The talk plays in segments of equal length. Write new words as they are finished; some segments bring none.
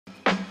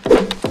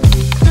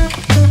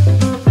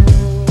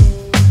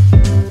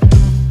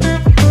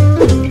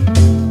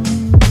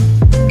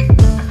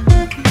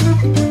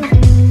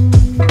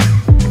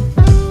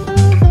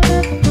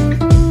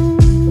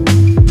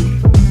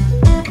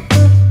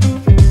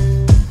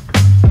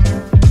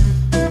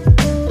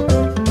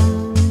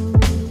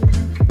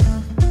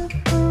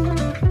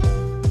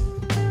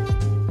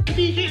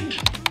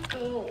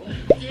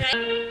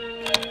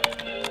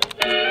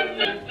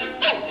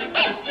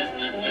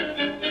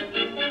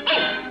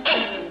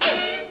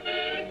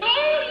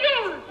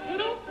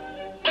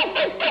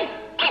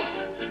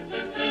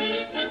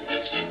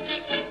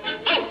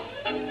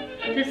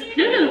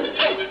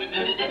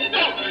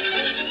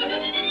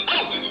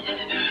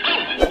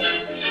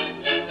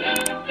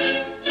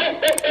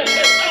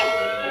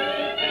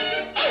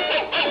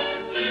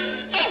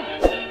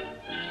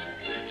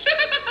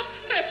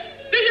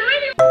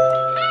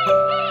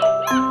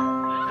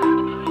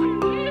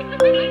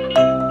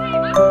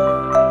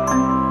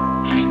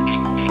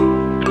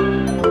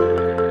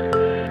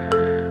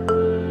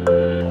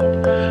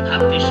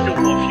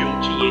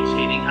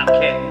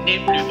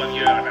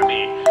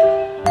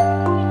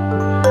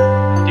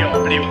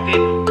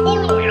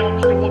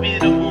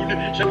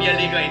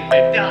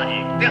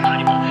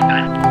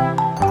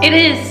It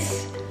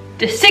is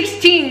the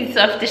 16th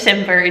of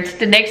December. It's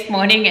the next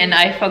morning and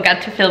I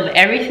forgot to film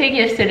everything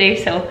yesterday,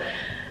 so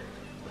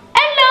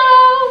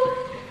hello!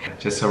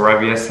 Just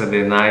arrived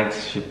yesterday night.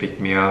 She picked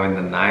me up in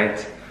the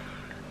night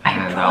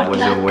and I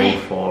was away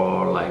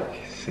for like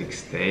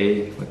 6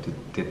 days with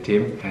the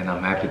team, and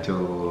I'm happy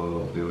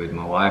to be with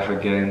my wife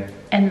again.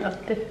 And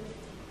Lotte.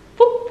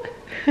 Boop.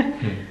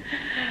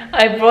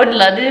 I brought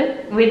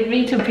Lotte with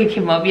me to pick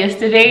him up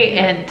yesterday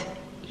and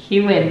he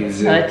went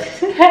nuts.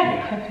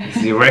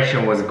 His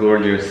erection was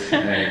gorgeous.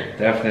 I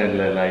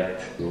definitely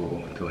liked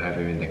to have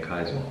him in the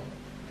car as well.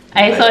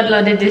 I thought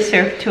Lotte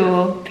deserved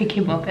to pick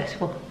him up as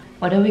well.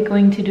 What are we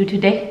going to do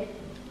today?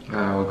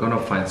 We're gonna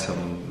find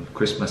some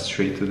Christmas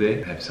tree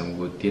today. Have some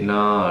good dinner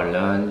or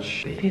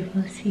lunch. We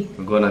will see.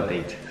 We're gonna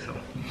date, so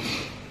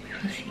we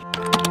will see.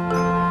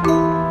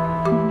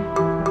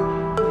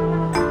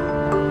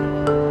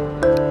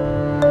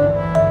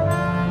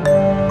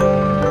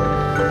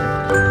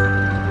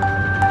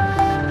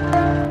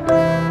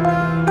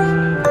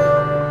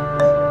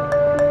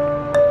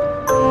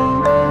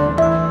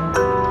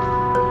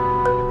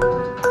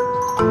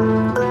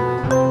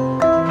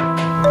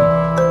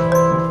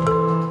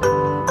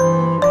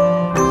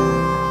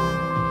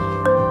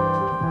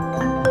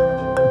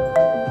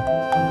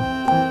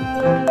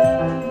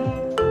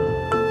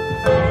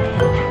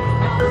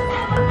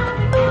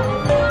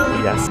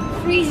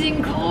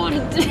 Freezing cold.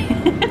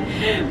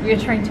 We are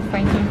trying to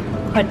find him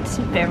hot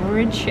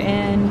beverage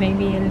and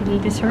maybe a little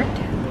dessert.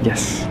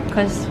 yes.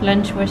 Because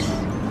lunch was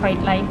quite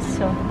light,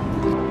 so.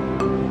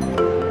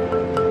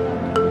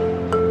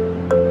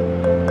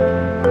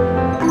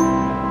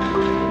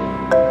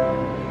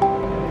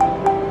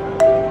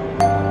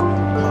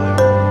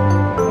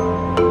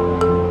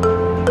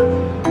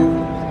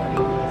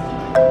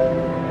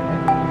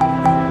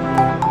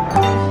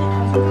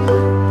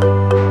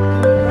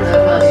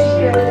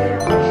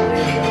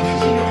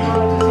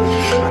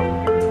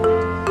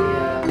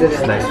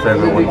 It's nice to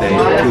have 1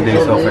 day, 2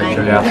 days off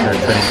actually after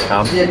training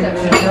camp,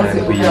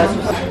 and we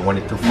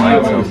wanted to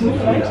find some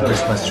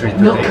Christmas tree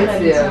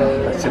today.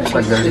 It seems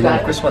like there is no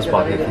Christmas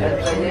market here,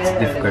 so it's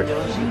difficult.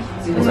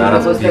 We got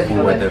other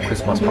people where the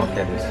Christmas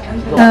market is.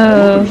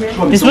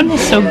 This one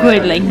is so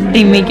good, like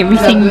they make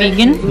everything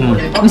vegan.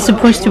 It was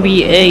supposed to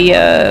be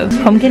a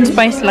pumpkin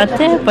spice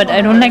latte, but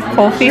I don't like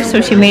coffee,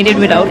 so she made it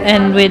without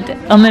and with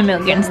almond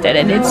milk instead,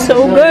 and it's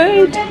so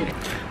good.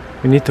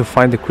 We need to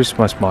find the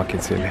Christmas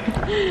market, Silly.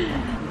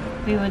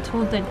 We were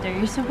told that there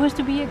is supposed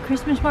to be a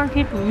Christmas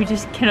market, but we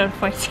just cannot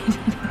find it.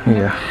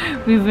 Yeah.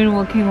 We've been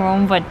walking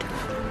around, but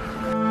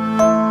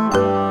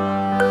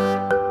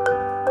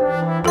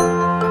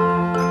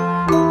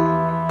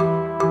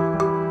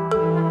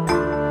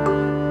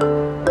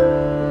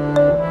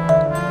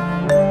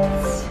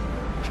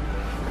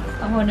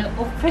I want to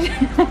open.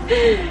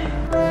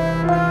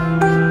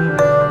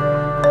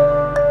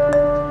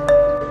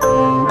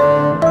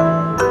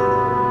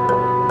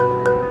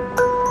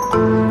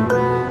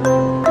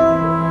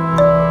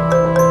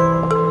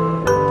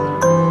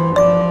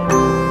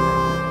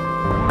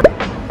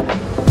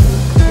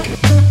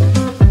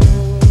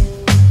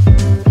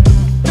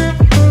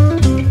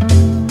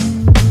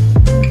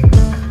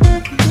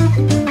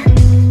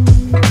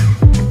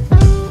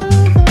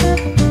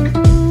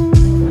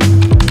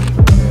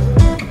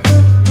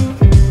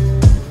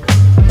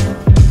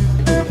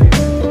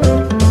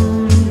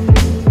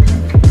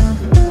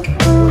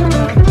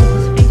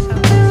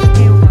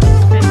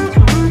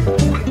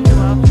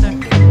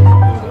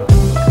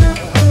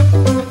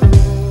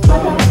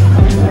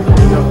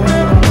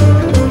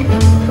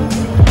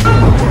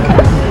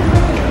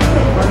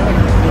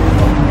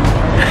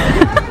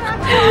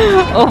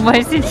 Oh, but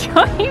it's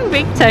enjoying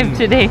big time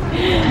today.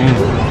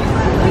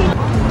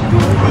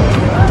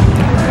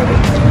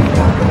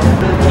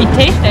 It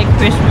tastes like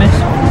Christmas.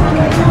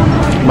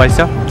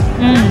 맛있어?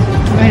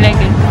 I like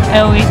it. I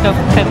always love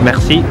pepper.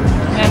 Merci.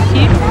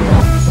 Merci.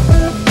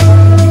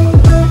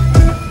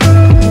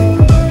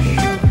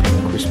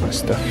 Christmas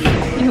stuff.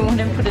 You want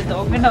to put a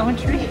dog in our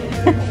tree?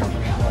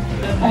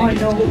 Oh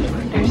no,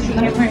 there's a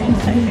hammer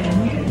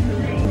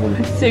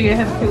inside. So you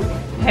have to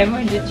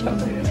hammer the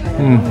chocolate.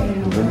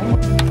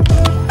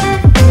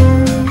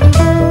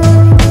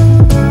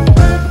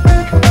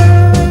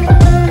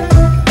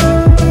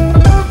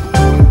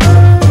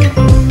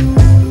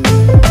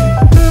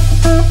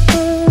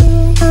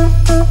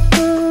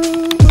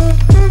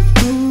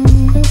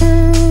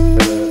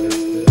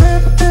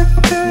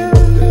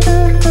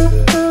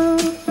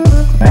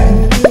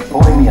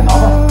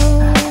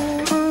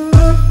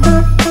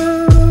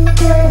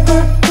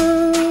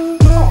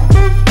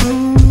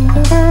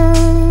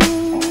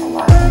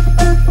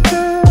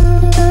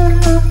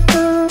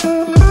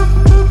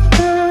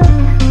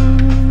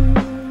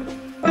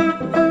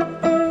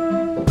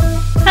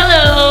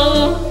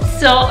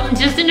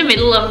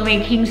 Of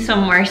making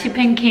some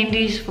marzipan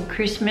candies for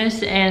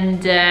Christmas,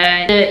 and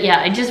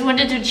yeah, I just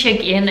wanted to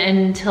check in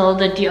and tell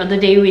that the other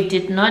day we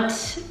did not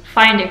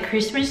find a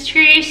Christmas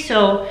tree,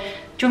 so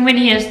Jungbin,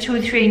 he has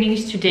 2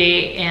 trainings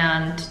today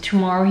and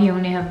tomorrow he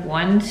only have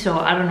 1, so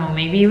I don't know,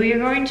 maybe we are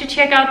going to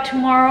check out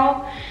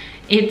tomorrow.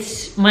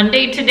 It's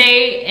Monday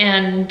today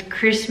and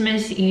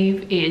Christmas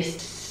Eve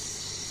is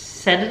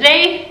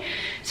Saturday,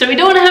 so we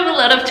don't have a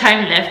lot of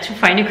time left to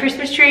find a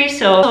Christmas tree,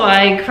 so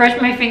I cross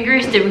my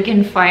fingers that we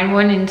can find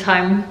one in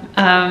time.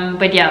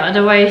 But yeah,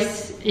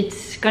 otherwise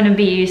it's gonna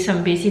be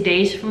some busy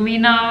days for me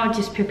now,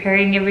 just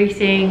preparing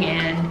everything,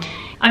 and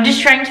I'm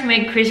just trying to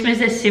make Christmas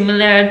as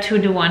similar to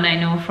the one I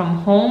know from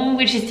home,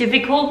 which is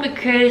difficult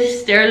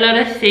because there are a lot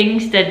of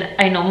things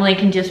that I normally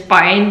can just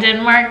buy in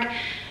Denmark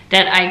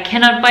that I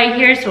cannot buy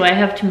here, so I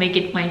have to make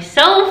it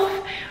myself,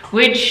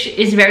 which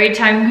is very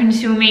time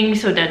consuming,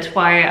 so that's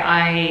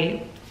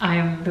why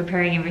I'm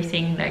preparing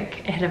everything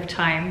like ahead of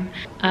time.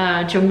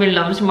 Jungbin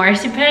loves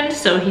marzipan,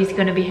 so he's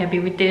gonna be happy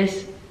with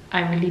this.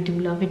 I really do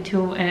love it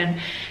too, and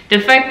the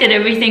fact that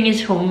everything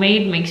is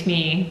homemade makes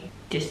me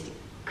just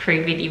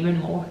crave it even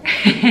more.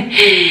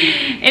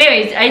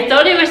 Anyways, I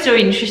thought it was so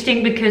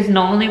interesting because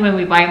normally when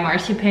we buy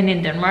marzipan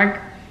in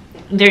Denmark,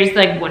 there's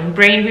like one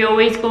brand we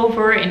always go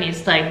for and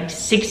it's like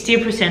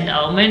 60%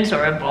 almonds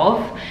or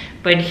above,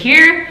 but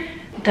here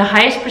the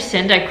highest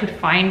percent I could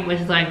find was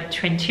like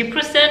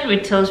 20%,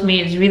 which tells me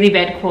it's really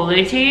bad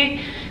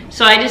quality.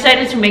 So I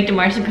decided to make the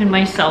marzipan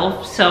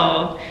myself,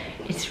 so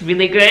it's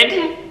really good.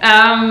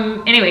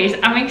 Anyways,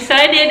 I'm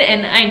excited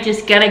and I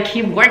just gotta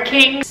keep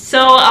working. So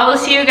I will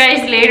see you guys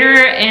later,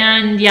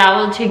 and yeah,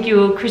 I will take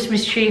you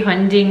Christmas tree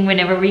hunting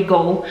whenever we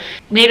go.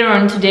 Later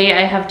on today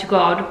I have to go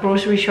out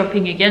grocery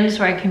shopping again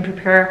so I can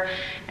prepare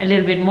a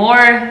little bit more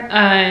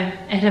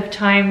ahead of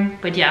time.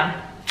 But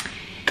yeah,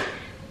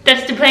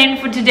 that's the plan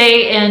for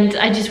today, and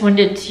I just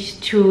wanted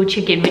to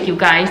check in with you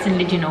guys and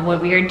let you know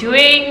what we are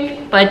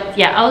doing. But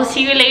yeah, I'll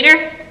see you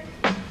later.